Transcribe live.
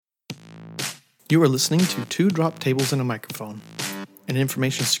You are listening to Two Drop Tables and a Microphone, an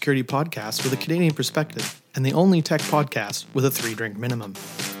information security podcast with a Canadian perspective, and the only tech podcast with a 3-drink minimum.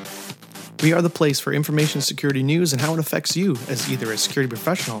 We are the place for information security news and how it affects you as either a security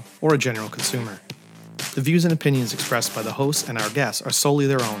professional or a general consumer. The views and opinions expressed by the hosts and our guests are solely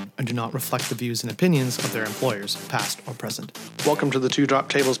their own and do not reflect the views and opinions of their employers, past or present. Welcome to the Two Drop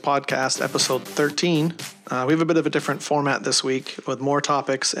Tables podcast, episode 13. We have a bit of a different format this week with more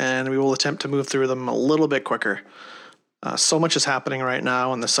topics, and we will attempt to move through them a little bit quicker. So much is happening right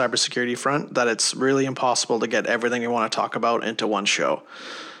now on the cybersecurity front that it's really impossible to get everything we want to talk about into one show.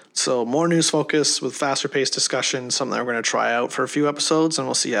 So more news focus with faster paced discussion, something that we're going to try out for a few episodes, and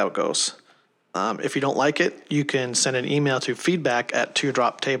we'll see how it goes. If you don't like it, you can send an email to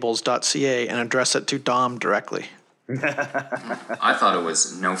feedback@twodroptables.ca and address it to Dom directly. I thought it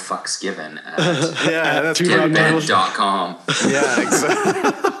was no fucks given at that's getbed.com. Yeah, exactly.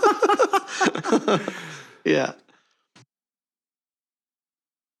 Yeah.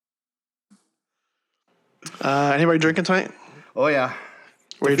 Anybody drinking tonight? Oh, yeah.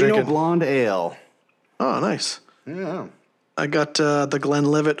 What are you Fino drinking? Blonde Ale. Oh, nice. Yeah. I got the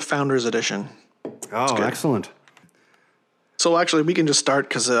Glenlivet Founders Edition. Oh, excellent. So actually, we can just start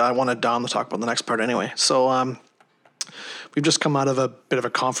because I wanted Dom to talk about the next part anyway. So we've just come out of a bit of a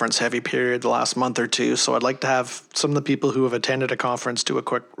conference-heavy period the last month or two, so I'd like to have some of the people who have attended a conference do a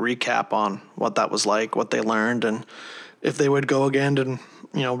quick recap on what that was like, what they learned, and if they would go again and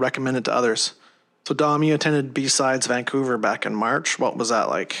recommend it to others. So Dom, you attended B-Sides Vancouver back in March. What was that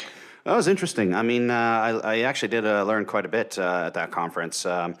like? That was interesting. I mean, I actually did learn quite a bit at that conference.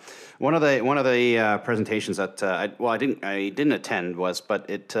 One of the presentations that I didn't attend but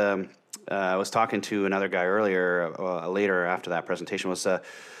I was talking to another guy later after that presentation was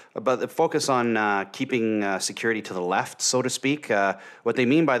about the focus on keeping security to the left, so to speak. What they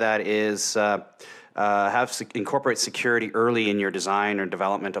mean by that is incorporate security early in your design or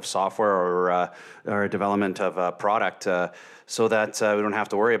development of software or development of a product. So that we don't have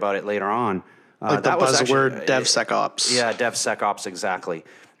to worry about it later on. Like the buzzword DevSecOps. Yeah, DevSecOps, exactly.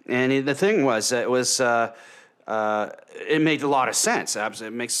 And the thing was, it made a lot of sense.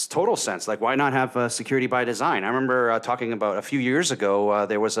 It makes total sense. Like, why not have security by design? I remember talking about a few years ago,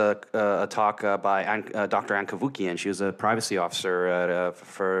 there was a talk by Dr. Ann Cavoukian. She was a privacy officer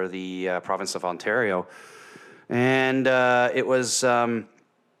for the province of Ontario. And it was...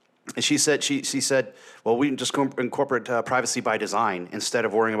 She said, well, we can just incorporate privacy by design instead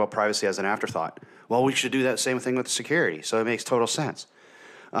of worrying about privacy as an afterthought. Well, we should do that same thing with security. So it makes total sense.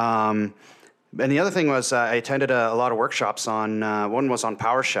 And the other thing was I attended a lot of workshops on, one was on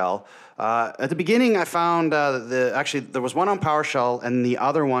PowerShell. At the beginning, I found there was one on PowerShell and the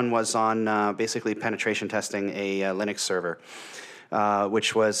other one was on basically penetration testing a Linux server,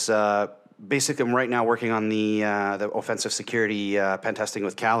 which was... basically, I'm right now working on the offensive security pen testing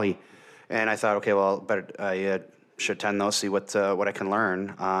with Kali, and I thought, okay, well, I should attend those, see what I can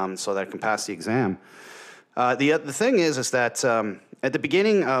learn, so that I can pass the exam. The thing is that at the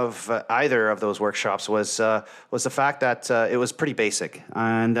beginning of either of those workshops was the fact that it was pretty basic,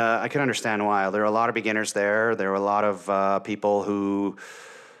 and I can understand why. There were a lot of beginners there. There were a lot of people who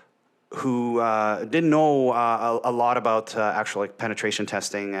didn't know a lot about actual penetration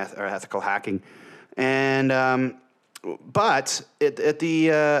testing or ethical hacking, and but at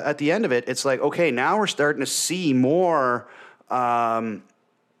the end of it, it's like, okay, now we're starting to see more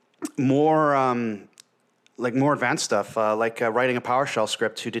advanced stuff, like writing a PowerShell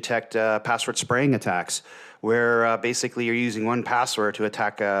script to detect password spraying attacks, where basically you're using one password to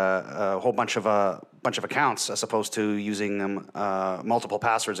attack a whole bunch of accounts, as opposed to using them multiple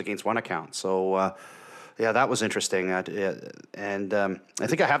passwords against one account. So, yeah, that was interesting, and I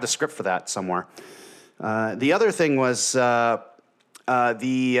think I have the script for that somewhere. The other thing was the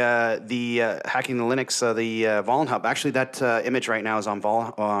hacking the Linux, the VulnHub. Actually, that image right now is on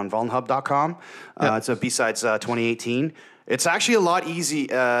vulnhub.com. Yep. It's a B-Sides 2018. It's actually a lot easy.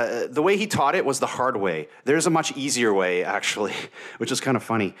 The way he taught it was the hard way. There's a much easier way, actually, which is kind of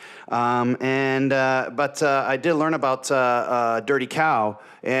funny. But I did learn about Dirty Cow.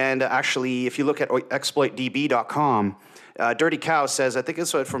 And actually, if you look at exploitdb.com, Dirty Cow says, I think it's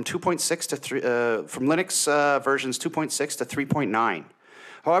from 2.6 to 3, from Linux versions 2.6 to 3.9.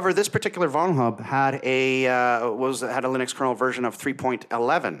 However, this particular VulnHub had a Linux kernel version of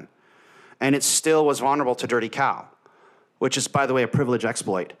 3.11, and it still was vulnerable to Dirty Cow, which is, by the way, a privilege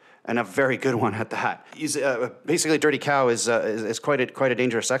exploit, and a very good one at that. Basically, Dirty Cow is quite a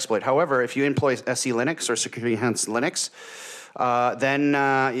dangerous exploit. However, if you employ SE Linux or security enhanced Linux, then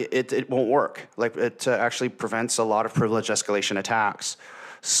it won't work. Like, it actually prevents a lot of privilege escalation attacks.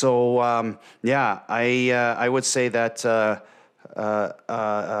 So I would say that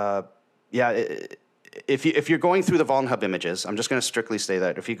if you're going through the Vuln images, I'm just going to strictly say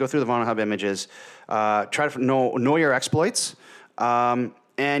that if you go through the Vuln images, try to know your exploits.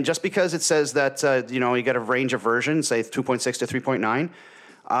 And just because it says that you got a range of versions, say 2.6 to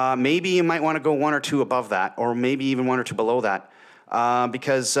 3.9, maybe you might want to go one or two above that, or maybe even one or two below that.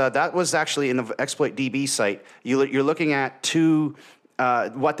 Because that was actually in the Exploit DB site. You're looking at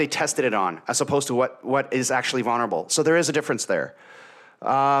what they tested it on, as opposed to what is actually vulnerable. So there is a difference there.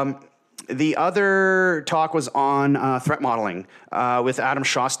 The other talk was on threat modeling with Adam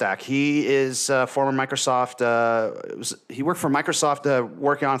Shostak. He is former Microsoft. He worked for Microsoft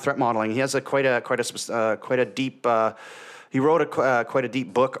working on threat modeling. He has quite a deep. He wrote quite a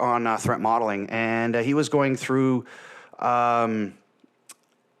deep book on threat modeling, and he was going through.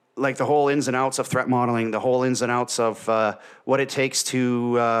 Like the whole ins and outs of threat modeling, the whole ins and outs of what it takes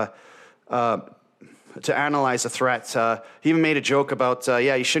to analyze a threat. He even made a joke about,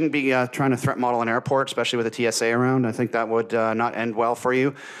 you shouldn't be trying to threat model an airport, especially with a TSA around. I think that would not end well for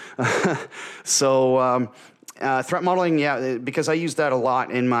you. So threat modeling, because I use that a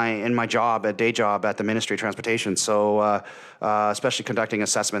lot in my day job at the Ministry of Transportation. So especially conducting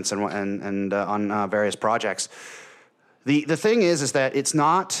assessments and on various projects. The thing is that it's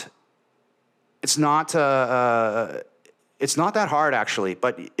not that hard actually,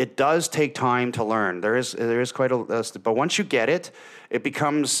 but it does take time to learn. There is quite but once you get it, it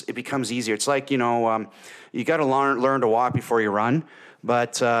becomes easier. It's like you got to learn to walk before you run.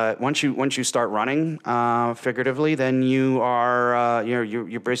 But once you start running figuratively, then you are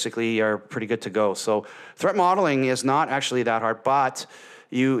you basically are pretty good to go. So threat modeling is not actually that hard, but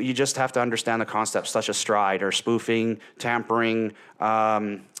you just have to understand the concepts such as STRIDE or spoofing, tampering,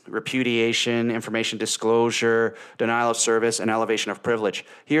 repudiation, information disclosure, denial of service, and elevation of privilege.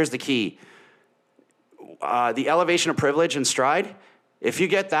 Here's the key. The elevation of privilege in STRIDE, if you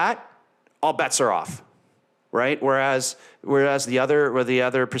get that, all bets are off, right? Whereas the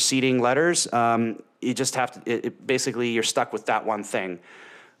other preceding letters, you just have to, basically you're stuck with that one thing.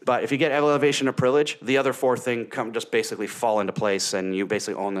 But if you get elevation of privilege, the other four things just basically fall into place, and you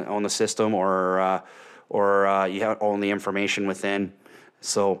basically own the system, or you own the information within.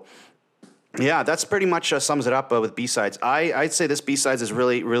 So, yeah, that's pretty much sums it up with B-Sides. I'd say this B-Sides is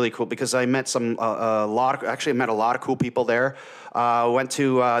really, really cool because I met a lot of cool people there. Went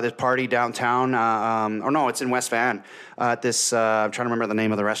to this party downtown, it's in West Van. At this, I'm trying to remember the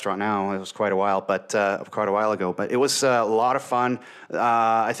name of the restaurant now. It was quite a while ago. But it was a lot of fun.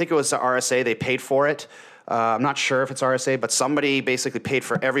 I think it was the RSA. They paid for it. I'm not sure if it's RSA, but somebody basically paid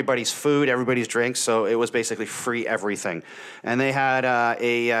for everybody's food, everybody's drinks, so it was basically free everything. And they had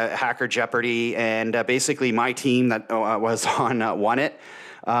a Hacker Jeopardy, and basically my team that was on won it.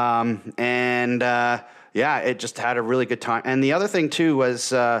 It just had a really good time. And the other thing, too,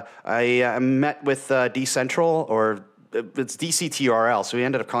 was I met with Decentral, or it's DCTRL, so we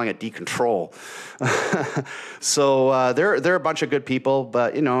ended up calling it Decontrol. So they're a bunch of good people,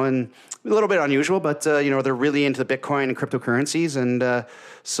 but, and a little bit unusual, but, they're really into the Bitcoin and cryptocurrencies. And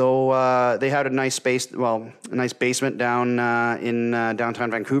so they had a nice basement down in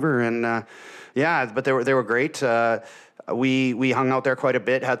downtown Vancouver. And, but they were great. We hung out there quite a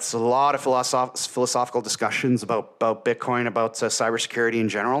bit, had a lot of philosophical discussions about Bitcoin, about cybersecurity in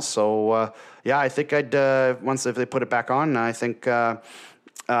general. So, I think once if they put it back on, I think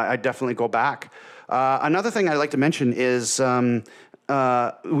I'd definitely go back. Another thing I'd like to mention is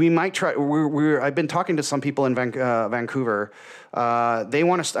we might try. I've been talking to some people in Vancouver. They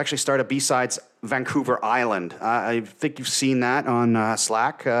want to actually start a B-Sides Vancouver Island. I think you've seen that on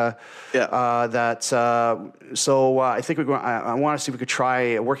Slack. So I think I want to see if we could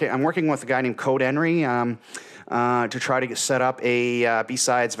try working. I'm working with a guy named Code Henry to try to set up a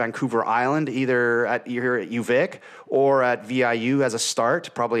B-Sides Vancouver Island, either here at UVic or at VIU as a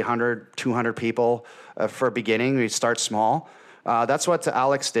start. Probably 100, 200 people for a beginning. We start small. That's what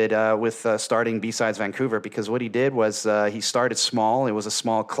Alex did with starting B-Sides Vancouver, because what he did was he started small. It was a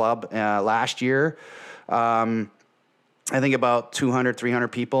small club last year. I think about 200, 300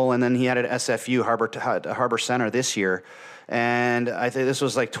 people. And then he had it at SFU, Harbor Center this year. And I think this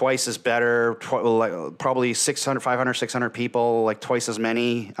was like twice as better, probably 600, 500, 600 people, like twice as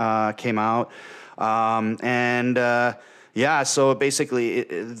many came out. So basically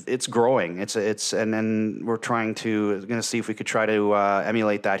it's growing. And then we're going to see if we could try to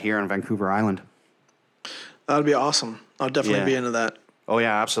emulate that here on Vancouver Island. That would be awesome. I'll definitely be into that. Oh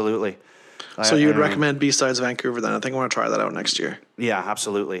yeah, absolutely. So you would recommend B-Sides Vancouver then? I think I want to try that out next year. Yeah,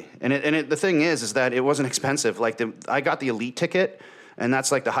 absolutely. And the thing is that it wasn't expensive. Like I got the elite ticket, and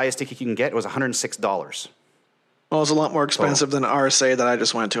that's like the highest ticket you can get. It was $106. Well, it's a lot more expensive than RSA that I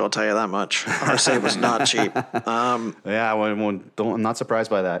just went to. I'll tell you that much. RSA was not cheap. Yeah, I'm not surprised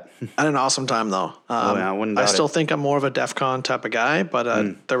by that. I had an awesome time though. I wouldn't I doubt still it. think I'm more of a DEF CON type of guy,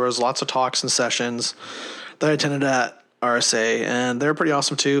 but there was lots of talks and sessions that I attended at RSA, and they're pretty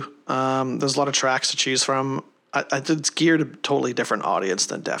awesome too. There's a lot of tracks to choose from. It's geared to a totally different audience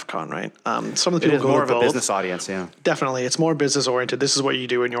than DEF CON, right? Some of the It people is go more to of a both. business audience, yeah. Definitely, it's more business oriented. This is what you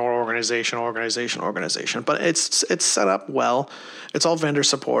do in your organization. But it's set up well. It's all vendor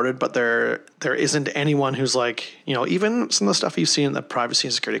supported, but there isn't anyone who's like, even some of the stuff you see in the privacy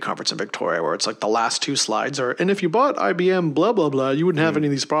and security conference in Victoria, where it's like the last 2 slides are, and if you bought IBM, blah blah blah, you wouldn't have any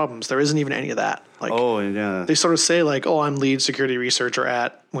of these problems. There isn't even any of that. Like, Oh, yeah. they sort of say like, oh, I'm lead security researcher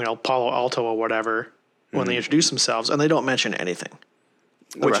at Palo Alto or whatever when they introduce themselves, and they don't mention anything.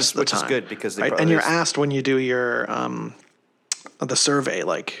 Which is good because they right? probably- And you're asked when you do your the survey,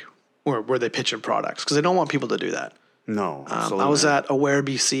 like where they pitch in products, because they don't want people to do that. No, absolutely. I was at Aware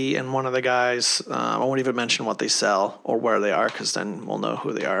BC, and one of the guys, I won't even mention what they sell or where they are, because then we'll know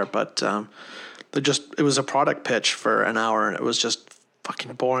who they are. But it was a product pitch for an hour, and it was just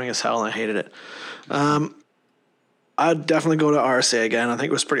fucking boring as hell, and I hated it. I'd definitely go to RSA again. I think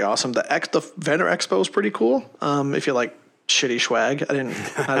it was pretty awesome. The vendor expo was pretty cool. If you like shitty swag, I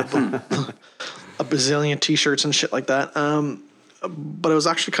had a bazillion t-shirts and shit like that. But it was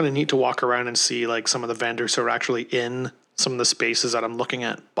actually kind of neat to walk around and see like some of the vendors who are actually in some of the spaces that I'm looking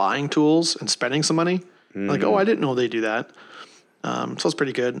at buying tools and spending some money. Like, oh, I didn't know they do that. So it's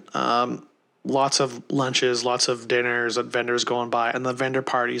pretty good. Lots of lunches, lots of dinners that vendors going by, and the vendor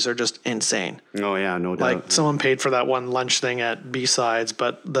parties are just insane. Oh, yeah, no doubt. Like someone paid for that one lunch thing at B-Sides,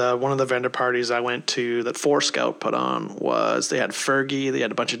 but one of the vendor parties I went to that Forescout put on was they had Fergie, they had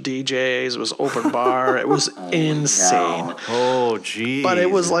a bunch of DJs, it was open bar, it was insane. Oh, geez. But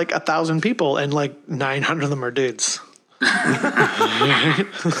it was like 1,000 people, and like 900 of them are dudes. That's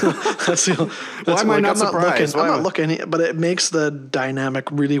Why am I not surprised? I'm not looking, but it makes the dynamic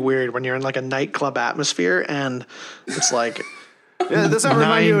really weird when you're in like a nightclub atmosphere, and it's like. Yeah, does that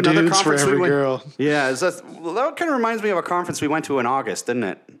remind you of another dudes conference for every we went? girl. Yeah, that kind of reminds me of a conference we went to in August, didn't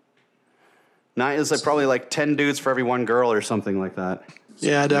it? It was like probably like 10 dudes for every one girl or something like that.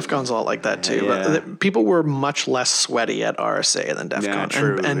 Yeah, DEF CON's a lot like that too. Yeah. But people were much less sweaty at RSA than DEF CON,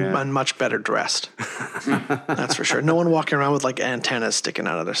 true, and much better dressed. That's for sure. No one walking around with like antennas sticking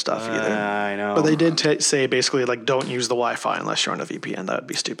out of their stuff either. I know. But they did say basically like don't use the Wi-Fi unless you're on a VPN. That would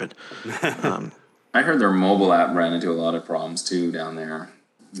be stupid. I heard their mobile app ran into a lot of problems too down there.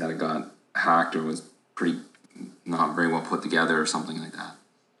 That it got hacked or was pretty not very well put together or something like that.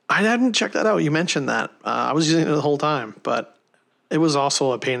 I hadn't checked that out. You mentioned that. I was using it the whole time, but it was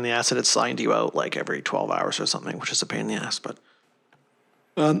also a pain in the ass that it signed you out like every 12 hours or something, which is a pain in the ass. But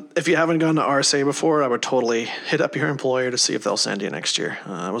if you haven't gone to RSA before, I would totally hit up your employer to see if they'll send you next year.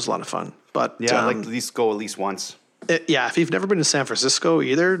 It was a lot of fun. But Yeah, like at least go at least once. if you've never been to San Francisco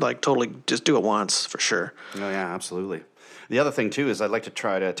either, like totally just do it once for sure. Oh, yeah, absolutely. The other thing, too, is I'd like to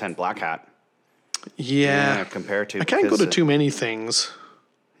try to attend Black Hat. Yeah. Compared to... I can't go to because, too many things.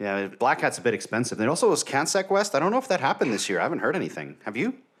 Yeah, Black Hat's a bit expensive. There also was CanSec West. I don't know if that happened this year. I haven't heard anything. Have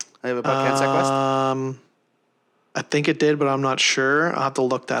you? About CanSec West? I think it did, but I'm not sure. I'll have to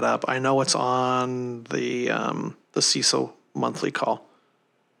look that up. I know it's on the CISO monthly call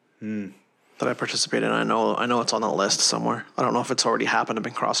that I participate in. I know it's on the list somewhere. I don't know if it's already happened and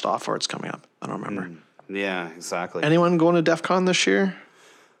been crossed off or it's coming up. I don't remember. Yeah, exactly. Anyone going to DEF CON this year?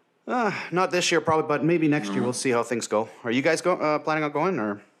 Not this year, probably, but maybe next year. We'll see how things go. Are you guys planning on going,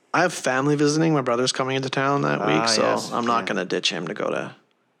 or? I have family visiting. My brother's coming into town that week, so yes, I'm not going to ditch him to go to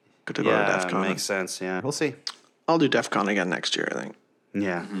DEF CON. Makes sense. Yeah, we'll see. I'll do DEF CON again next year, I think.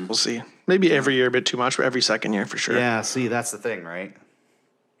 Yeah. We'll see. Maybe every year a bit too much, but every second year for sure. Yeah. See, that's the thing, right?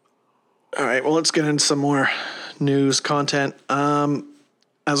 All right, well, let's get into some more news content.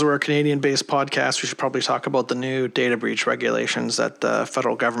 As we're a Canadian-based podcast, we should probably talk about the new data breach regulations that the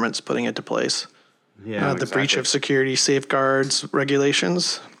federal government's putting into place. Yeah. The breach of security safeguards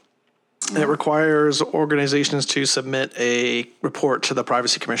regulations. And it requires organizations to submit a report to the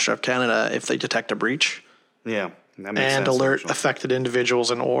Privacy Commissioner of Canada if they detect a breach. Yeah. That makes And sense, alert actually. affected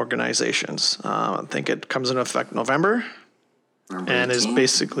individuals and organizations. I think it comes into effect November. And is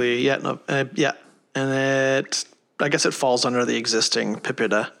basically, and I guess it falls under the existing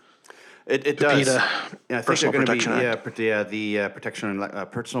PIPEDA. It does. PIPEDA, Yeah, I think Personal they're going to Protection be Act. the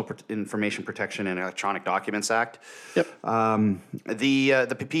Personal Information Protection and Electronic Documents Act. Yep.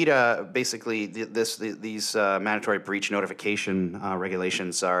 The PIPEDA basically these mandatory breach notification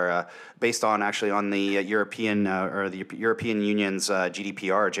regulations are based on actually on the European European Union's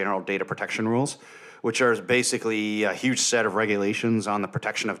GDPR, General Data Protection Rules, which are basically a huge set of regulations on the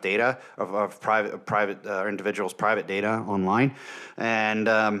protection of data of private individuals' private data online,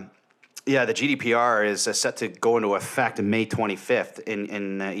 and yeah, the GDPR is set to go into effect in May 25th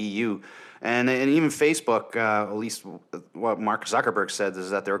in EU. And even Facebook, at least what Mark Zuckerberg said,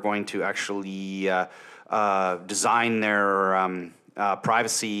 is that they're going to actually design their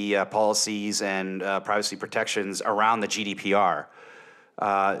privacy policies and privacy protections around the GDPR.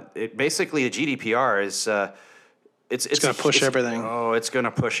 Basically, the GDPR is it's going to push everything. Oh, it's going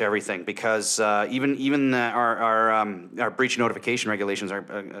to push everything because even our breach notification regulations are,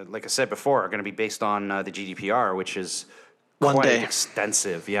 like I said before, are going to be based on the GDPR, which is One quite day.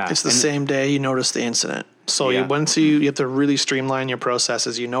 extensive. Yeah, It's the same day you notice the incident. So Yeah. you have to really streamline your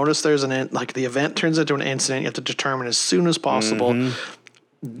processes. You notice there's like the event turns into an incident. You have to determine as soon as possible.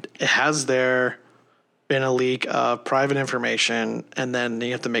 Has there been a leak of private information? And then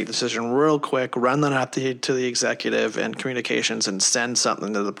you have to make the decision real quick, run that up to the executive and communications and send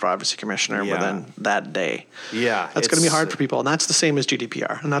something to the privacy commissioner Yeah. within that day. Yeah, That's going to be hard for people. And that's the same as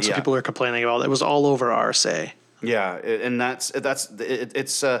GDPR. And that's Yeah. what people are complaining about. It was all over RSA. Yeah, and it's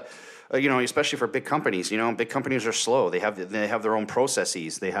especially for big companies. Big companies are slow. They have their own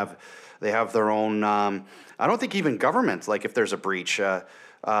processes. They have their own. I don't think even government, like if there's a breach,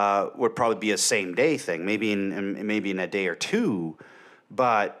 would probably be a same day thing. Maybe in a day or two,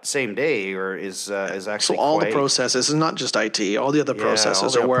 but same day is actually. So all quite, the processes, and not just IT, all the other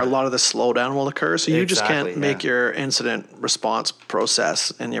processes all are the where a pro- lot of the slowdown will occur. So you just Exactly, can't make yeah. your incident response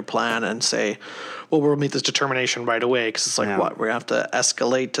process in your plan and say, well, we'll make this determination right away. Because it's like, Yeah. what? We're going to have to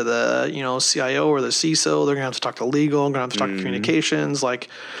escalate to the CIO or the CISO. They're going to have to talk to legal. They're going to have to talk to communications.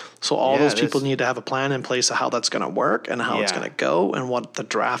 So all Yeah, those it people is. need to have a plan in place of how that's going to work and how it's Yeah. going to go and what the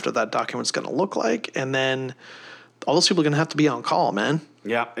draft of that document's going to look like. And then all those people are going to have to be on call, man.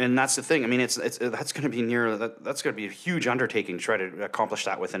 Yeah, and that's the thing. I mean, that's going to be that's going to be a huge undertaking to try to accomplish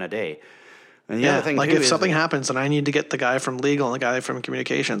that within a day. And the other thing like too if is something that- happens and I need to get the guy from legal and the guy from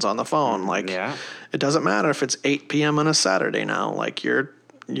communications on the phone, yeah. it doesn't matter if it's 8 p.m. on a Saturday now. Like you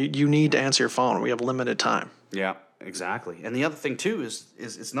need to answer your phone. We have limited time. Yeah, exactly. And the other thing too is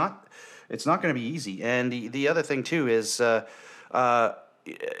it's not going to be easy. And the other thing too is,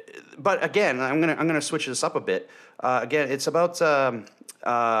 but again, I'm gonna switch this up a bit. Again, it's about that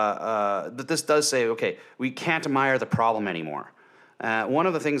this does say, okay, we can't admire the problem anymore. One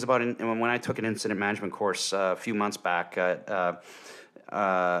of the things about when I took an incident management course a few months back, or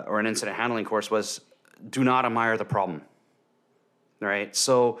an incident handling course, was do not admire the problem. Right?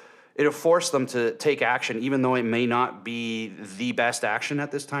 So it'll force them to take action, even though it may not be the best action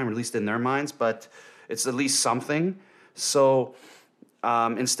at this time, or at least in their minds, but it's at least something. So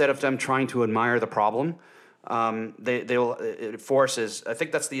instead of them trying to admire the problem, it forces. I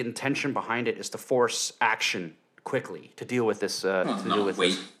think that's the intention behind it, is to force action quickly to deal with this. Not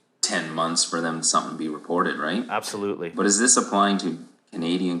wait 10 months for something to be reported, right? Absolutely. But is this applying to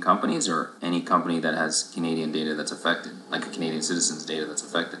Canadian companies or any company that has Canadian data that's affected, like a Canadian citizen's data that's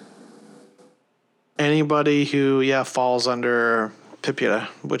affected? Anybody who falls under PIPEDA,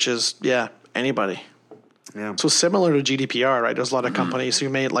 which is anybody. Yeah. So similar to GDPR, right? There's a lot of companies who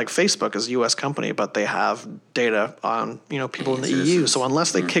made, like Facebook is a U.S. company, but they have data on people in the EU. So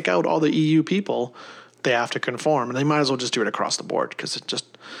unless they kick out all the EU people, they have to conform, and they might as well just do it across the board because it just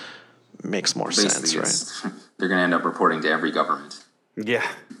makes more sense, right? They're going to end up reporting to every government. Yeah.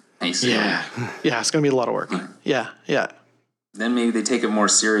 Basically. Yeah, it's going to be a lot of work. Yeah. Then maybe they take it more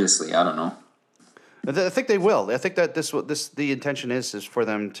seriously. I don't know. I think they will. I think that the intention is for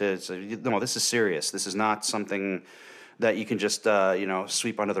them to say, no, this is serious. This is not something that you can just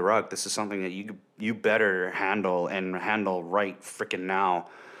sweep under the rug. This is something that you better handle right freaking now.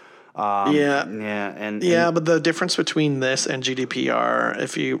 But the difference between this and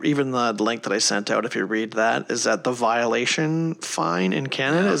GDPR, even the link that I sent out, if you read that, is that the violation fine in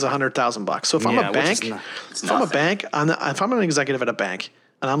Canada is $100,000. So if I'm a bank, if I'm an executive at a bank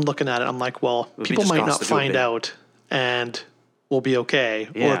and I'm looking at it, I'm like, well, people might not find out and we'll be okay.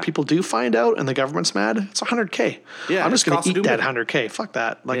 Yeah. Or if people do find out and the government's mad, it's $100K. Yeah, I'm just going cost to of eat doing that $100K. Fuck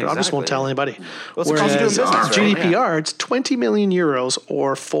that. Like, I just won't tell anybody. Well, it's the cost of doing Whereas business, right? GDPR, it's 20 million euros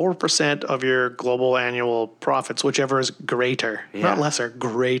or 4% of your global annual profits, whichever is greater, not lesser,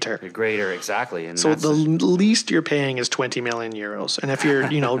 greater. Greater, exactly. And So the least you're paying is 20 million euros. And if you're,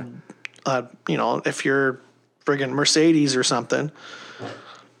 if you're friggin' Mercedes or something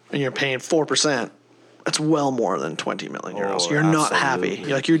and you're paying 4%, that's well more than 20 million euros. You're not happy.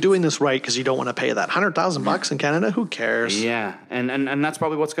 You're doing this right because you don't want to pay that $100,000 in Canada. Who cares? Yeah, and that's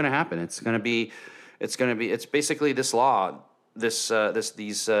probably what's going to happen. It's basically this law, these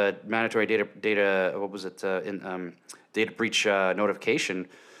mandatory data. What was it? Data breach notification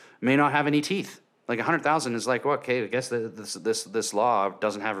may not have any teeth. Like 100,000 is like, well, okay, I guess this law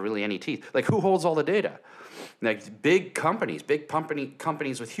doesn't have really any teeth. Like, who holds all the data? Like big companies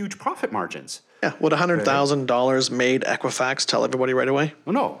with huge profit margins. Yeah, would $100,000 made Equifax tell everybody right away?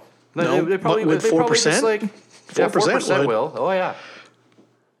 Well, no, No, they probably but with they probably 4%? just like 4% would. will. Oh yeah,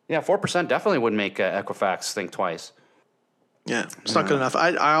 4% definitely would make Equifax think twice. Yeah, it's not good enough.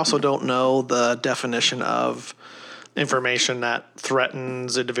 I also don't know the definition of information that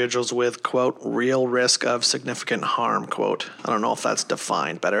threatens individuals with, quote, real risk of significant harm, quote. I don't know if that's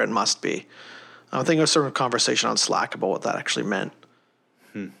defined better. It must be. I think there was sort of a conversation on Slack about what that actually meant.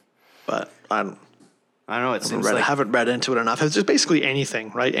 But I don't know. It seems I like haven't read into it enough. It's just basically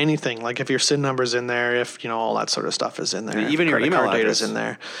anything, right? Anything. Like if your SIN number's in there, if, all that sort of stuff is in there. Even your email data's address. in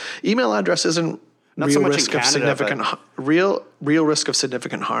there. Email address isn't Not real so much in risk of Canada, significant real risk of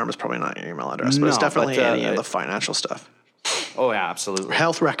significant harm is probably not your email address, but it's No, definitely but, any of the financial stuff. oh yeah, absolutely.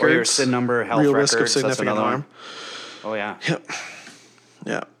 Health records. Or your SIN number, health real records. risk of That's significant another harm. one. Oh yeah. Yep.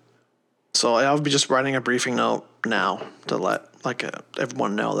 Yeah. So I'll be just writing a briefing note now to let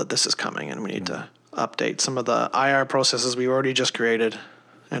everyone know that this is coming and we need to update some of the IR processes we already just created,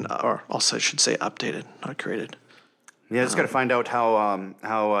 or also I should say updated, not created. Yeah, just got to find out how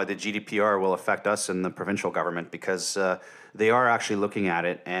the GDPR will affect us in the provincial government, because they are actually looking at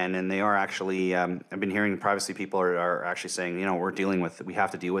it, and they are actually. I've been hearing privacy people are actually saying, we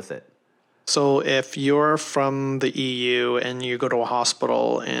have to deal with it. So if you're from the EU and you go to a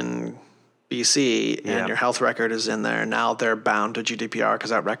hospital in BC and your health record is in there, now they're bound to GDPR because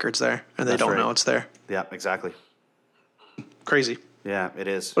that record's there and they don't know it's there. Yeah, exactly. Crazy. Yeah, it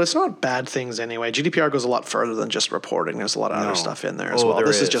is. But it's not bad things anyway. GDPR goes a lot further than just reporting. There's a lot of other stuff in there as well.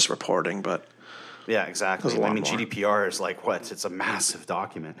 This is just reporting, but yeah, exactly. I mean, GDPR is like what? It's a massive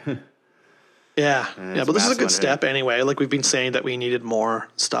document. Yeah, but this is a good step anyway. Like we've been saying that we needed more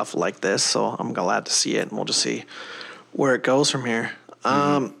stuff like this, so I'm glad to see it, and we'll just see where it goes from here.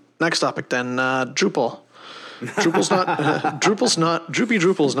 Next topic then, Drupal. Drupal's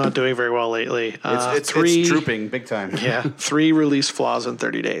not doing very well lately. It's drooping big time. Yeah, 3 release flaws in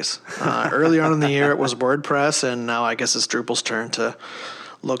 30 days. Early on in the year, it was WordPress, and now I guess it's Drupal's turn to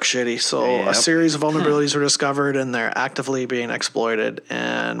look shitty. So a series of vulnerabilities were discovered, and they're actively being exploited.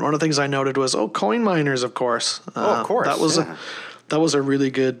 And one of the things I noted was, coin miners, of course. Of course. That was a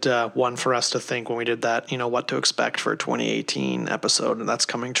really good one for us to think when we did that, what to expect for a 2018 episode. And that's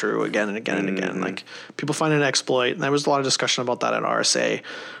coming true again and again and again. Like people find an exploit. And there was a lot of discussion about that at RSA.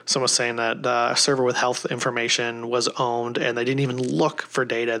 Someone was saying that a server with health information was owned and they didn't even look for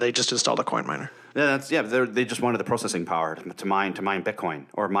data. They just installed a coin miner. Yeah, they just wanted the processing power to mine Bitcoin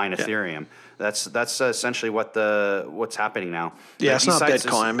or mine Ethereum. That's essentially what's happening now. Yeah, it's not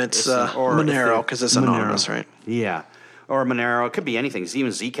Bitcoin. It's Monero because it's anonymous, right? Yeah. Or Monero, it could be anything,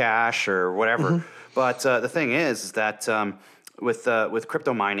 even Zcash or whatever. But the thing is that with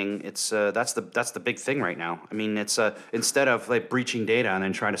crypto mining, it's that's the big thing right now. I mean, it's instead of like breaching data and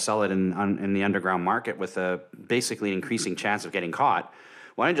then trying to sell it in the underground market with basically an increasing chance of getting caught,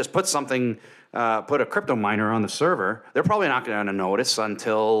 why don't you just put a crypto miner on the server? They're probably not going to notice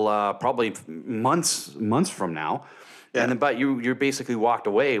until probably months from now. Yeah. But you're basically walked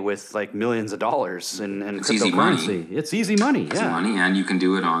away with like millions of dollars in cryptocurrency. It's easy money. Easy money, and you can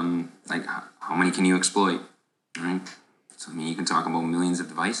do it on like how many can you exploit, right? So I mean, you can talk about millions of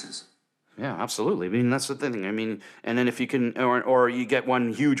devices. Yeah, absolutely. I mean, that's the thing. I mean, and then if you can, or you get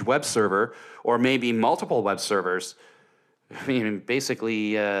one huge web server, or maybe multiple web servers. I mean,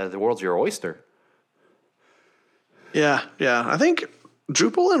 basically, the world's your oyster. Yeah. I think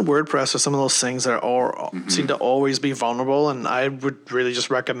Drupal and WordPress are some of those things that seem to always be vulnerable, and I would really just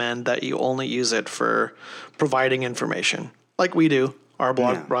recommend that you only use it for providing information, like we do. Our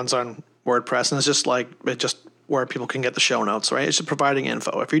blog runs on WordPress, and it's just where people can get the show notes, right? It's just providing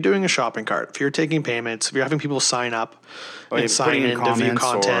info. If you're doing a shopping cart, if you're taking payments, if you're having people sign up and sign in to view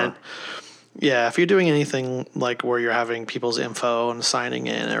content. Yeah, if you're doing anything like where you're having people's info and signing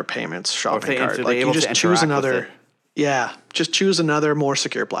in their payments, shopping cart, like you just choose another. Yeah, just choose another more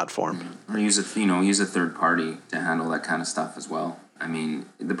secure platform. Or use a third party to handle that kind of stuff as well. I mean,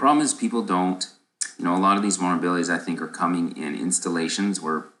 the problem is people don't, a lot of these vulnerabilities I think are coming in installations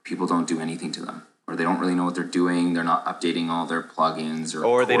where people don't do anything to them, or they don't really know what they're doing. They're not updating all their plugins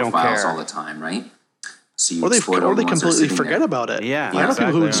Or they core don't files care. all the time, right? So you Or they exploit them once they're completely sitting forget there. about it. Yeah, I know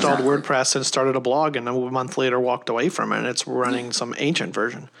people who exactly. installed WordPress and started a blog and a month later walked away from it and it's running some ancient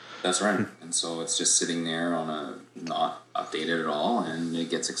version. That's right. And so it's just sitting there on a not updated at all, and it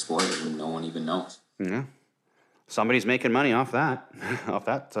gets exploited, and no one even knows. Yeah. Somebody's making money off that, off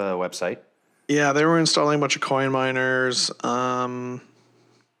that website. Yeah, they were installing a bunch of coin miners. Some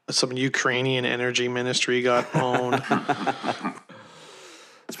Ukrainian energy ministry got owned.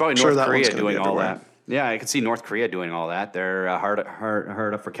 It's probably Sure, North that one's Korea gonna doing be all everywhere. that. Yeah, I could see North Korea doing all that. They're hard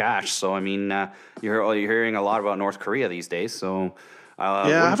up for cash. So I mean, you're hearing a lot about North Korea these days. So Yeah, I wouldn't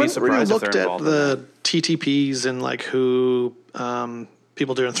be haven't really surprised if looked they're at involved in that. the TTPs and like who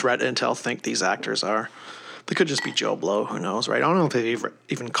people doing threat intel think these actors are. They could just be Joe Blow. Who knows, right? I don't know if they've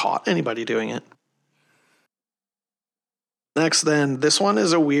even caught anybody doing it. Next, then, this one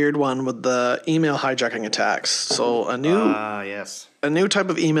is a weird one with the email hijacking attacks. So a new type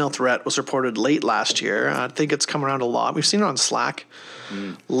of email threat was reported late last year. I think it's come around a lot. We've seen it on Slack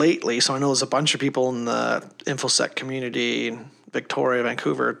lately. So I know there's a bunch of people in the InfoSec community in Victoria,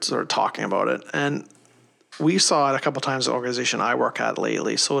 Vancouver, sort of talking about it. And we saw it a couple times at the organization I work at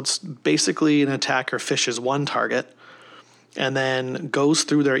lately. So it's basically an attacker fishes one target and then goes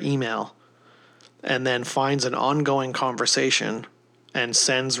through their email and then finds an ongoing conversation and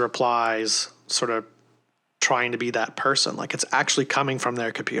sends replies sort of trying to be that person. Like it's actually coming from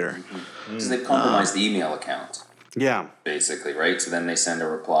their computer. So they compromise the email account, Yeah. basically, right? So then they send a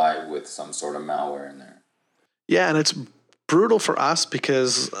reply with some sort of malware in there. Yeah, and it's brutal for us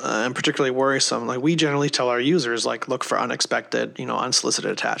because, and particularly worrisome, like we generally tell our users, like, look for unexpected, unsolicited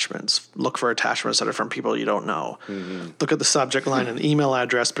attachments. Look for attachments that are from people you don't know. Look at the subject line and email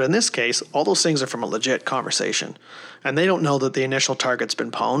address. But in this case, all those things are from a legit conversation. And they don't know that the initial target's been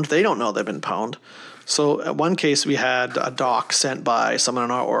pwned. They don't know they've been pwned. So at one case, we had a doc sent by someone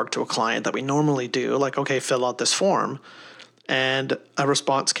in our org to a client that we normally do, like, okay, fill out this form. And a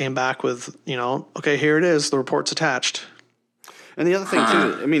response came back with, okay, here it is. The report's attached. And the other thing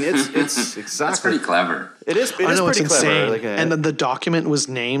too, I mean, it's exactly. That's pretty clever. It is. It I is know, pretty it's clever. insane. Like And then the document was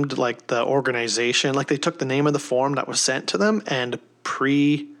named like the organization. Like they took the name of the form that was sent to them and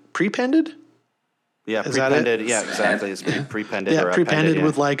prepended. yeah, is that it? prepended. Yeah, exactly. It's prepended. Yeah, or prepended appended, yeah.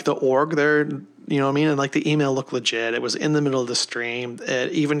 with like the org there. You know what I mean? And like the email looked legit. It was in the middle of the stream.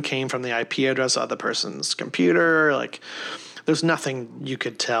 It even came from the IP address of the person's computer. Like there's nothing you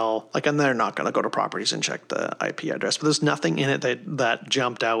could tell. Like, and they're not going to go to properties and check the IP address, but there's nothing in it that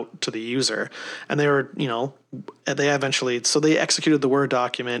jumped out to the user. And they were, they eventually, so they executed the Word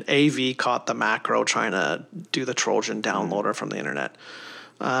document. AV caught the macro trying to do the Trojan downloader from the internet.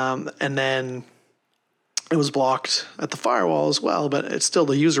 And then it was blocked at the firewall as well, but it's still,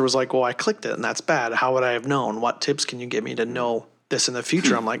 the user was like, well, I clicked it and that's bad. How would I have known? What tips can you give me to know this in the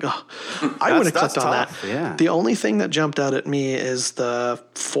future? I'm like, oh, I would have clicked on tough, that. yeah. The only thing that jumped out at me is the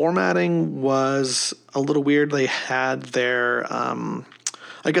formatting was a little weird. They had their,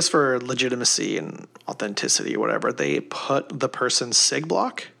 I guess for legitimacy and authenticity or whatever, they put the person's SIG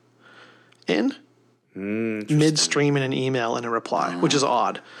block in midstream in an email in a reply, which is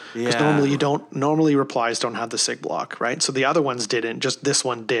odd because Yeah. normally replies don't have the SIG block, right? So the other ones didn't, just this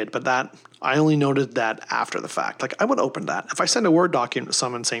one did, but that I only noted that after the fact. Like I would open that if I send a Word document to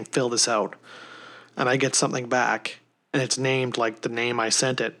someone saying fill this out and I get something back and it's named like the name I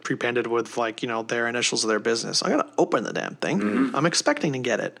sent it, prepended with like, their initials of their business, I'm going to open the damn thing. I'm expecting to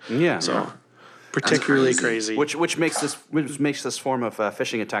get it. Yeah. So particularly crazy. crazy. Which makes this form of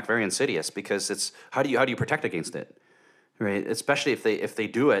phishing attack very insidious because it's how do you protect against it, right? Especially if they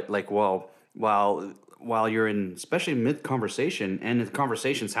do it like while you're in, especially mid conversation, and the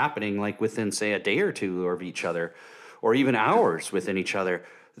conversation's happening like within say a day or two of each other, or even hours within each other.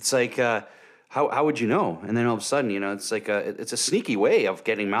 It's like how would you know? And then all of a sudden, it's like it's a sneaky way of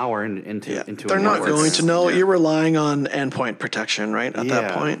getting malware into. They're a not network. going to know. Yeah. You're relying on endpoint protection, right? At that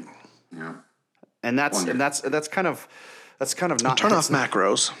Yeah. point. Yeah. And that's kind of not Turn off it's not-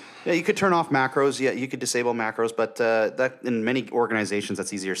 macros. Yeah, you could turn off macros. Yeah, you could disable macros, but that in many organizations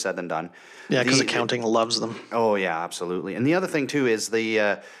that's easier said than done. Yeah, because accounting loves them. Oh yeah, absolutely. And the other thing too is the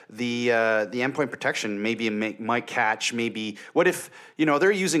endpoint protection might catch maybe. What if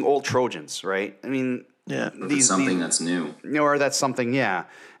they're using old Trojans, right? I mean, Yeah. It's something that's new. or that's something, yeah.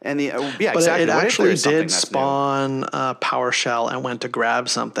 And But exactly. it What if actually there's something did that's new? spawn PowerShell and went to grab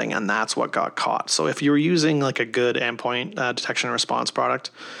something, and that's what got caught. So if you were using like a good endpoint detection and response product,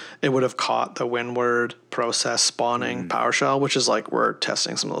 it would have caught the Windward process spawning PowerShell, which is like we're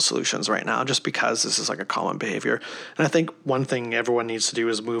testing some of those solutions right now just because this is like a common behavior. And I think one thing everyone needs to do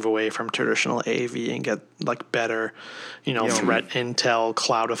is move away from traditional AV and get like better, threat intel,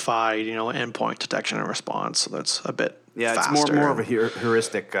 cloudified, endpoint detection and response. So that's a bit faster. It's more of a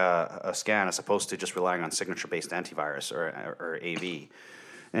heuristic scan as opposed to just relying on signature-based antivirus or AV.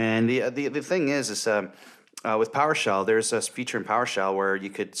 And the thing is with PowerShell, there's a feature in PowerShell where you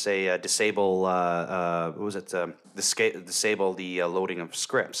could say disable disable the loading of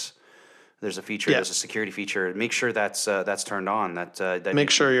scripts. There's a feature. There's a security feature. Make sure that's turned on. That make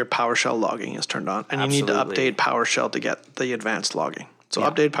sure your PowerShell logging is turned on, and you need to update PowerShell to get the advanced logging. So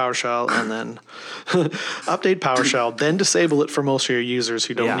update PowerShell and then update PowerShell, then disable it for most of your users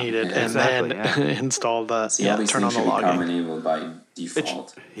who don't need it, and then install the turn on the logging. Become enabled by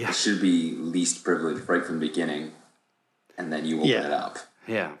default. It should be least privileged right from the beginning, and then you open it up.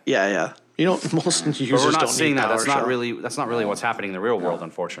 Yeah. Most users but we're not don't seeing need that. PowerShell. That's not really what's happening in the real world,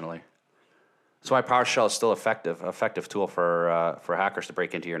 unfortunately. That's why PowerShell is still effective tool for hackers to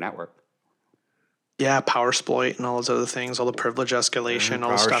break into your network. Yeah, PowerSploit and all those other things, all the privilege escalation,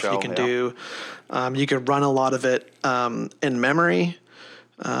 all the stuff you can do. You can run a lot of it in memory.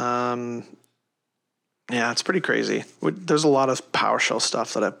 It's pretty crazy. There's a lot of PowerShell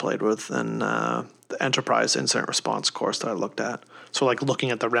stuff that I've played with in the Enterprise Incident Response course that I looked at. So like looking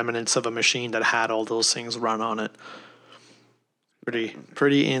at the remnants of a machine that had all those things run on it.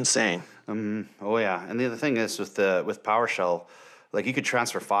 Pretty insane. And the other thing is with PowerShell, like you could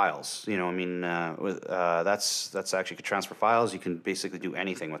transfer files, that's actually, you could transfer files. You can basically do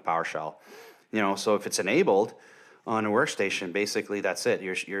anything with PowerShell, so if it's enabled on a workstation, basically that's it.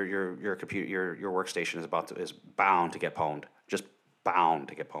 Your computer, your workstation is bound to get pwned, just bound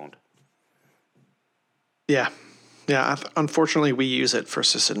to get pwned. Yeah. Unfortunately, we use it for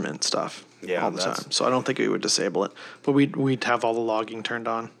sysadmin stuff all the time, so I don't think we would disable it, but we'd have all the logging turned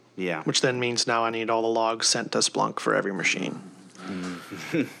on. Yeah. Which then means now I need all the logs sent to Splunk for every machine.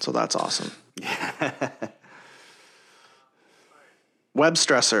 So that's awesome. Web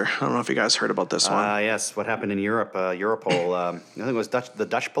stressor. I don't know if you guys heard about this one. Yes, what happened in Europe? Europol. I think it was the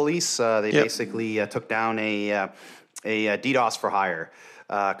Dutch police. They basically took down a DDoS for hire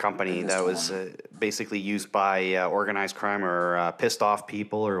company that was basically used by organized crime or pissed off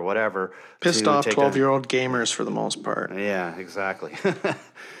people or whatever. Pissed off 12-year-old gamers for the most part. Yeah, exactly.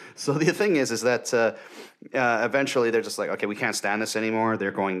 So the thing is that eventually they're just like, okay, we can't stand this anymore. They're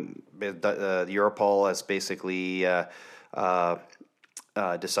going. Europol has basically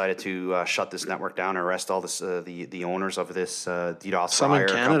decided to shut this network down, arrest all this the owners of this DDoS Some in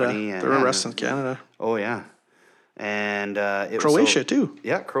Canada. company. They're arresting Canada. Oh yeah, and Croatia too.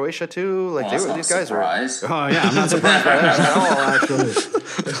 Yeah, Croatia too. Like these guys surprised. were. Oh yeah, I'm not surprised by that at all. Actually,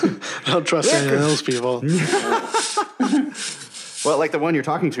 I don't trust any of those people. Well, like the one you're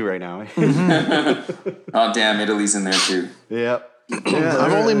talking to right now. Oh damn, Italy's in there too. Yep. Yeah,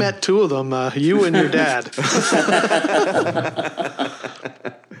 I've only met two of them, you and your dad.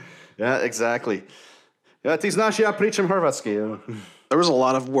 Yeah, exactly. Ja, ti znaš, ja pričam hrvatski. There was a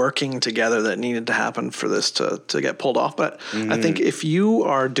lot of working together that needed to happen for this to get pulled off. But I think if you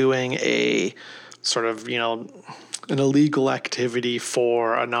are doing a sort of, an illegal activity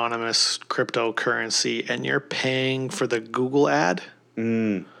for anonymous cryptocurrency and you're paying for the Google ad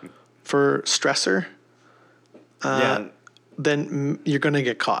for stressor, then you're going to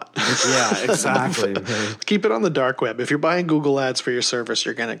get caught. Yeah, exactly. Keep it on the dark web. If you're buying Google ads for your service,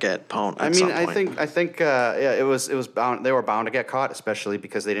 you're going to get pwned. I think it was bound. They were bound to get caught, especially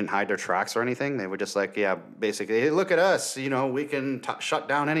because they didn't hide their tracks or anything. They were just like, basically, hey, look at us. We can shut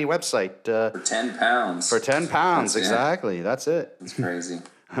down any website for £10. For £10, exactly. That's it. It's crazy.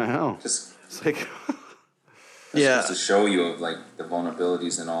 I know. It's like. Just to show you of like the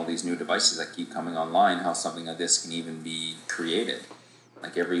vulnerabilities in all these new devices that keep coming online, how something like this can even be created.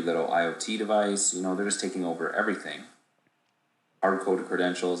 Like every little IoT device, they're just taking over everything. Hard-coded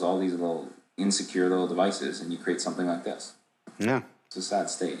credentials, all these little insecure little devices, and you create something like this. Yeah. It's a sad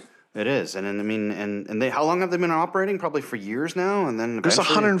state. It is, and and they, how long have they been operating? Probably for years now, and then there's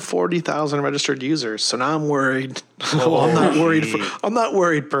 140,000 registered users. So now I'm worried. I'm not worried. I'm not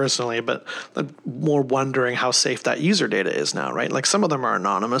worried personally, but I'm more wondering how safe that user data is now. Right? Like some of them are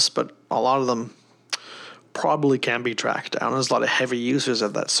anonymous, but a lot of them probably can be tracked down. There's a lot of heavy users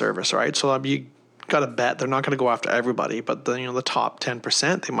of that service, right? So you got to bet they're not going to go after everybody, but the top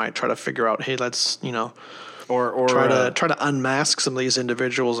 10%, they might try to figure out, hey, let's Or try to unmask some of these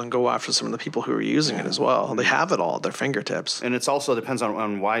individuals and go after some of the people who are using it as well. They have it all at their fingertips. And it's also depends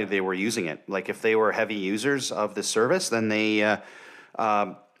on why they were using it. Like if they were heavy users of the service, then they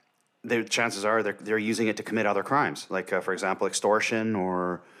chances are they're using it to commit other crimes, like for example, extortion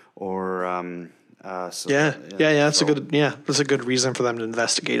or That's a good reason for them to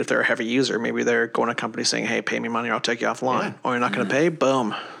investigate if they're a heavy user. Maybe they're going to a company saying, "Hey, pay me money, or I'll take you offline." Yeah. Oh, you're not going to pay?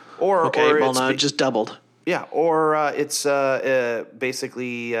 Boom. Or now it just doubled. Yeah, or it's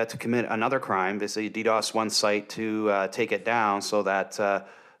basically to commit another crime. Basically, DDoS one site to take it down, so that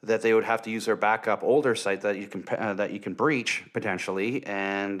that they would have to use their backup older site that you can breach potentially,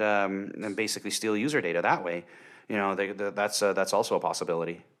 and basically steal user data that way. You know, that's also a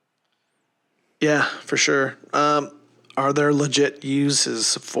possibility. Yeah, for sure. Are there legit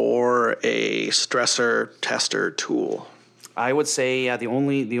uses for a stressor tester tool? I would say the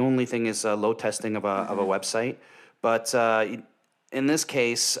only thing is load testing of a website, but in this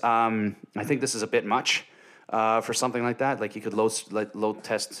case, I think this is a bit much for something like that. Like you could load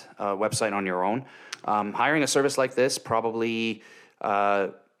test a website on your own. Hiring a service like this probably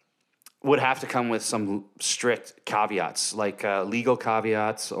would have to come with some strict caveats, like legal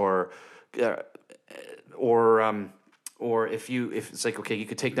caveats, or if it's like, okay, you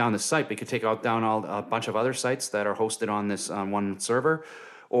could take down the site, but you could take down a bunch of other sites that are hosted on this one server,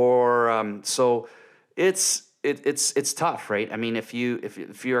 or so it's tough, right? I mean, if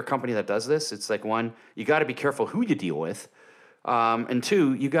you're a company that does this, it's like, one, you got to be careful who you deal with, and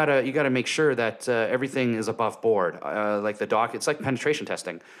two, you gotta make sure that everything is above board, like it's like penetration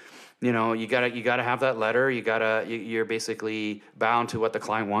testing. You know, you gotta have that letter. You're basically bound to what the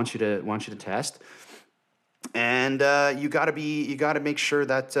client wants you to test. And you got to make sure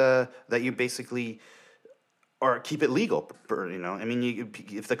that that you basically or keep it legal. You know, I mean,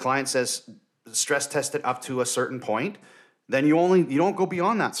 if the client says stress test it up to a certain point, then you don't go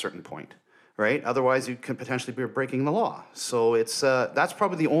beyond that certain point, right? Otherwise, you could potentially be breaking the law. So that's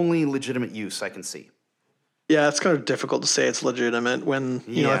probably the only legitimate use I can see. Yeah, it's kind of difficult to say it's legitimate when,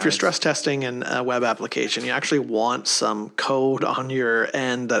 if you're stress testing in a web application, you actually want some code on your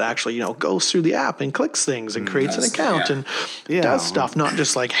end that actually, goes through the app and clicks things and creates an account and does stuff, not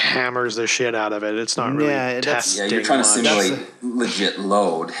just like hammers the shit out of it. It's not really testing. Yeah, you're trying to simulate legit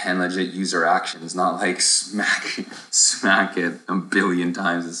load and legit user actions, not like smack it a billion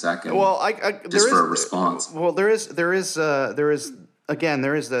times a second. Well, for a response. Well, there's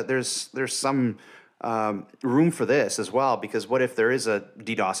some room for this as well, because what if there is a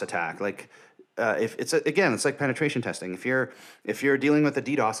DDoS attack? Like, if it's like penetration testing. If you're dealing with a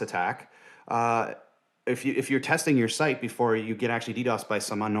DDoS attack, if you're testing your site before you get actually DDoSed by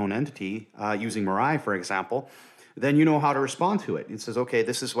some unknown entity, using Mirai, for example, then you know how to respond to it. It says, okay,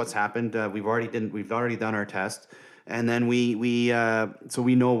 this is what's happened. We've already done our test, and then so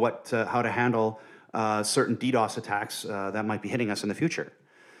we know how to handle certain DDoS attacks that might be hitting us in the future.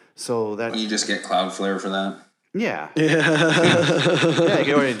 So that you just get Cloudflare for that. Yeah. Yeah, you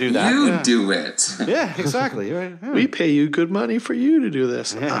can already do that. You do it. Yeah, exactly. Right. Yeah. We pay you good money for you to do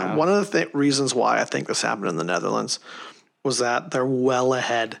this. Yeah. One of the reasons why I think this happened in the Netherlands was that they're well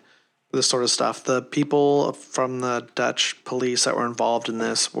ahead of this sort of stuff. The people from the Dutch police that were involved in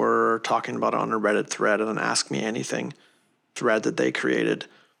this were talking about it on a Reddit thread, an Ask Me Anything thread that they created.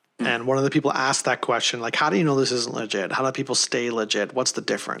 And one of the people asked that question, like, how do you know this isn't legit? How do people stay legit? What's the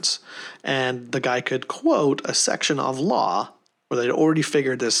difference? And the guy could quote a section of law where they'd already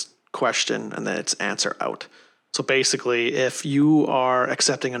figured this question and then its answer out. So basically, if you are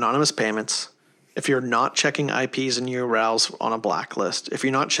accepting anonymous payments, if you're not checking IPs and URLs on a blacklist, if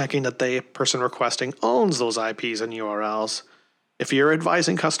you're not checking that the person requesting owns those IPs and URLs, if you're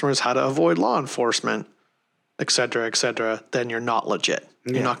advising customers how to avoid law enforcement, et cetera, then you're not legit.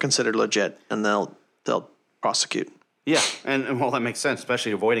 You're not considered legit, and they'll prosecute. Yeah, and well, that makes sense,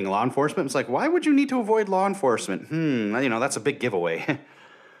 especially avoiding law enforcement. It's like, why would you need to avoid law enforcement? That's a big giveaway.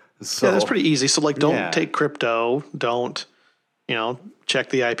 So, yeah, that's pretty easy. So, like, don't take crypto. Don't, check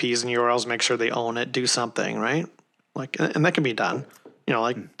the IPs and URLs, make sure they own it, do something, right? Like, and that can be done.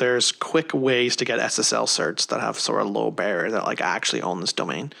 There's quick ways to get SSL certs that have sort of low barrier that, like, actually own this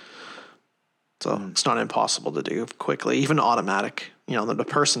domain. So it's not impossible to do quickly, even automatic. The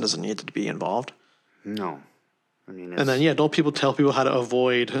person doesn't need to be involved. No. I mean, and then, don't people tell people how to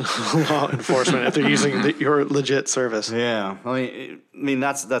avoid law enforcement if they're using your legit service? Yeah. I mean,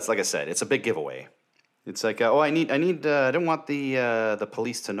 that's like I said, it's a big giveaway. It's like, I don't want the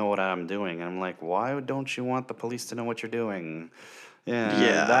police to know what I'm doing. And I'm like, why don't you want the police to know what you're doing?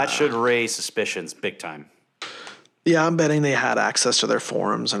 Yeah. That should raise suspicions big time. Yeah, I'm betting they had access to their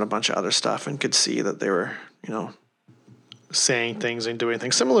forums and a bunch of other stuff and could see that they were, saying things and doing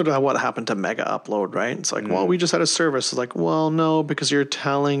things similar to what happened to Mega Upload, right? It's like, well, we just had a service. It's like, well, no, because you're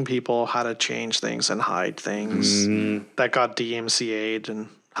telling people how to change things and hide things that got DMCA'd and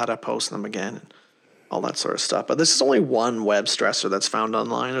how to post them again, and all that sort of stuff. But this is only one web stressor that's found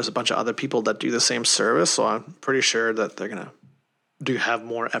online. There's a bunch of other people that do the same service, so I'm pretty sure that they're going to have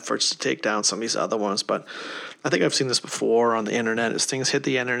more efforts to take down some of these other ones. But I think I've seen this before on the internet, is things hit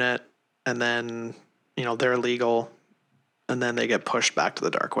the internet and then, they're illegal and then they get pushed back to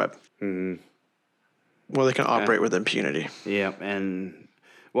the dark web. Mm-hmm. Where they can operate with impunity. Yeah, and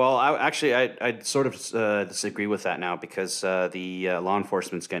well, I'd sort of disagree with that now, because the law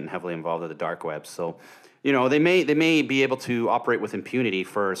enforcement's getting heavily involved in the dark web. So, they may be able to operate with impunity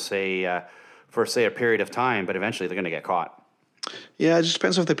for say a period of time, but eventually they're going to get caught. Yeah, it just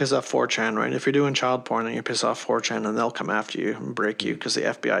depends if they piss off 4chan, right? If you're doing child porn and you piss off 4chan, and they'll come after you and break you because the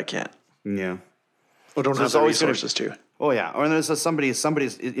FBI can't. Yeah. Or don't have the resources to. Oh yeah, or there's somebody's.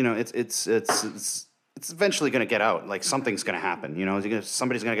 It's eventually going to get out. Like, something's going to happen.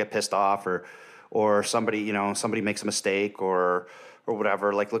 Somebody's going to get pissed off, or somebody somebody makes a mistake, or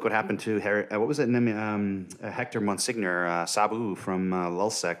whatever. Like, look what happened to what was it? Hector Monsignor, Sabu from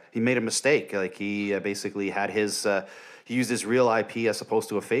Lulsec. He made a mistake. Like, he basically had his he used his real IP as opposed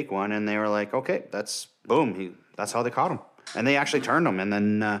to a fake one, and they were like, okay, that's how they caught him, and they actually turned him, and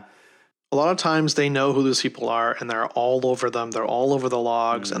then. A lot of times they know who these people are, and they're all over them. They're all over the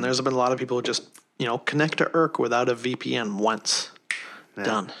logs, and there's been a lot of people who just connect to IRC without a VPN once. Yeah.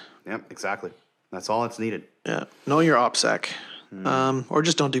 Done. Yep, exactly. That's all it's needed. Yeah. Know your OPSEC. Or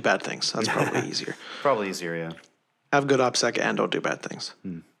just don't do bad things. That's probably easier. Probably easier, yeah. Have good OPSEC and don't do bad things.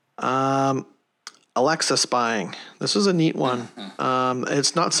 Alexa spying. This is a neat one.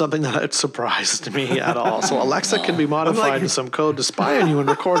 It's not something that surprised me at all. So Alexa can be modified in some code to spy on you and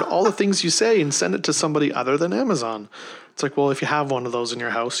record all the things you say and send it to somebody other than Amazon. It's like, well, if you have one of those in your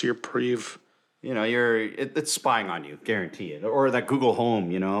house, it's spying on you, guarantee it. Or that Google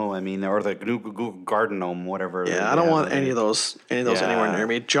Home, or the Google Garden Home, whatever. Yeah, I don't want any of those anywhere near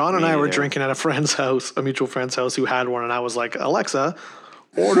me. John and I were drinking at a friend's house, a mutual friend's house who had one, and I was like, Alexa,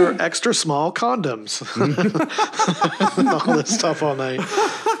 order extra small condoms. All this stuff all night.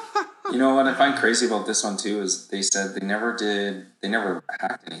 What I find crazy about this one too is they said they never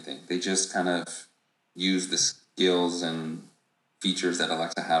hacked anything. They just kind of used the skills and features that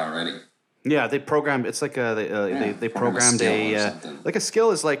Alexa had already. Yeah, they programmed. It's like they programmed a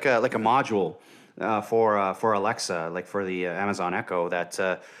skill is like a module for Alexa, like for the Amazon Echo,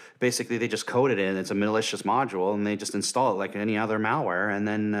 that basically they just coded it, and it's a malicious module, and they just install it like any other malware, and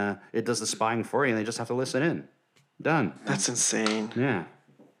then it does the spying for you, and they just have to listen in. Done. That's insane. Yeah.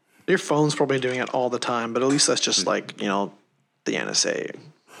 Your phone's probably doing it all the time, but at least that's just like, the NSA.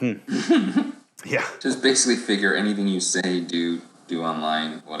 Yeah. Just basically figure anything you say, do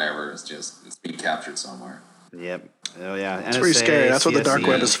online, whatever, it's being captured somewhere. Yep. Oh yeah. It's pretty scary. That's what the dark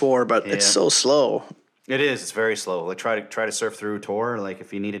web is for, but it's so slow. It is. It's very slow. Like, try to surf through Tor. Like,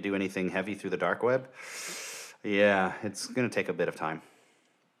 if you need to do anything heavy through the dark web, yeah, it's gonna take a bit of time.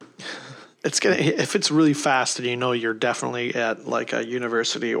 If it's really fast, and you're definitely at like a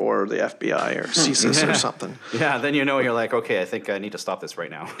university or the FBI or CSIS or something. Yeah, then you're like, okay, I think I need to stop this right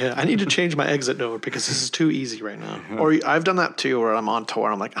now. Yeah, I need to change my exit node because this is too easy right now. Or I've done that too, where I'm on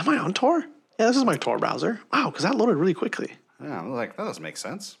Tor. I'm like, am I on Tor? Yeah, this is my Tor browser. Wow, because that loaded really quickly. Yeah, I'm like, that doesn't make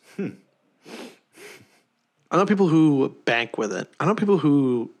sense. I know people who bank with it. I know people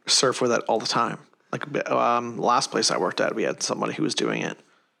who surf with it all the time. Like last place I worked at, we had somebody who was doing it.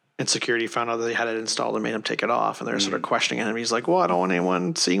 And security found out that they had it installed and made him take it off. And they're sort of questioning him. He's like, well, I don't want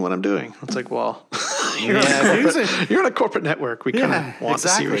anyone seeing what I'm doing. It's like, well, you're on a corporate network. We kind of want to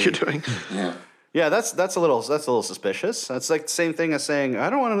see what you're doing. Yeah. Yeah, that's a little suspicious. That's like the same thing as saying, I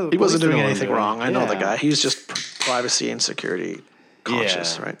don't want to. He wasn't doing anything wrong. I know the guy. He's just privacy and security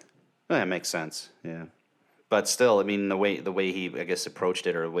conscious, right? That makes sense. Yeah. But still, I mean, the way he, I guess, approached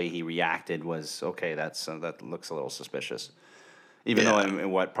it, or the way he reacted was, okay, that looks a little suspicious. Even though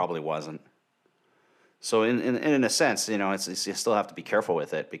it probably wasn't. So in a sense, it's you still have to be careful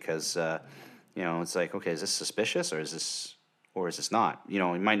with it, because it's like, okay, is this suspicious or is this not?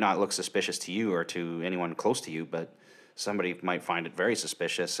 It might not look suspicious to you or to anyone close to you, but somebody might find it very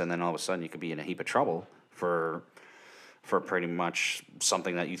suspicious, and then all of a sudden you could be in a heap of trouble for pretty much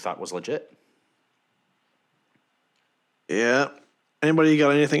something that you thought was legit. Yeah. Anybody got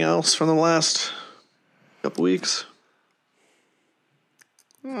anything else from the last couple weeks?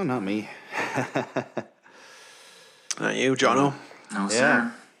 Oh, not me. Not you, Jono? No,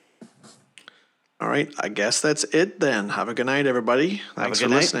 sir. All right. I guess that's it then. Have a good night, everybody. Thanks for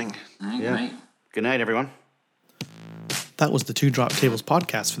listening. Good night. Good night, everyone. That was the 2 Drop Tables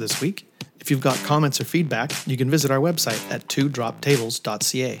podcast for this week. If you've got comments or feedback, you can visit our website at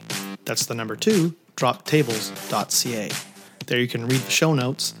 2droptables.ca. That's the number 2, droptables.ca. There you can read the show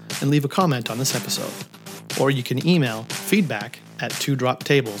notes and leave a comment on this episode. Or you can email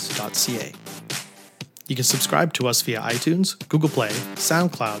feedback@twodroptables.ca. You can subscribe to us via iTunes, Google Play,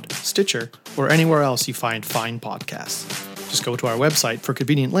 SoundCloud, Stitcher, or anywhere else you find fine podcasts. Just go to our website for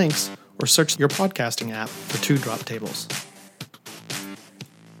convenient links or search your podcasting app for Two Drop Tables.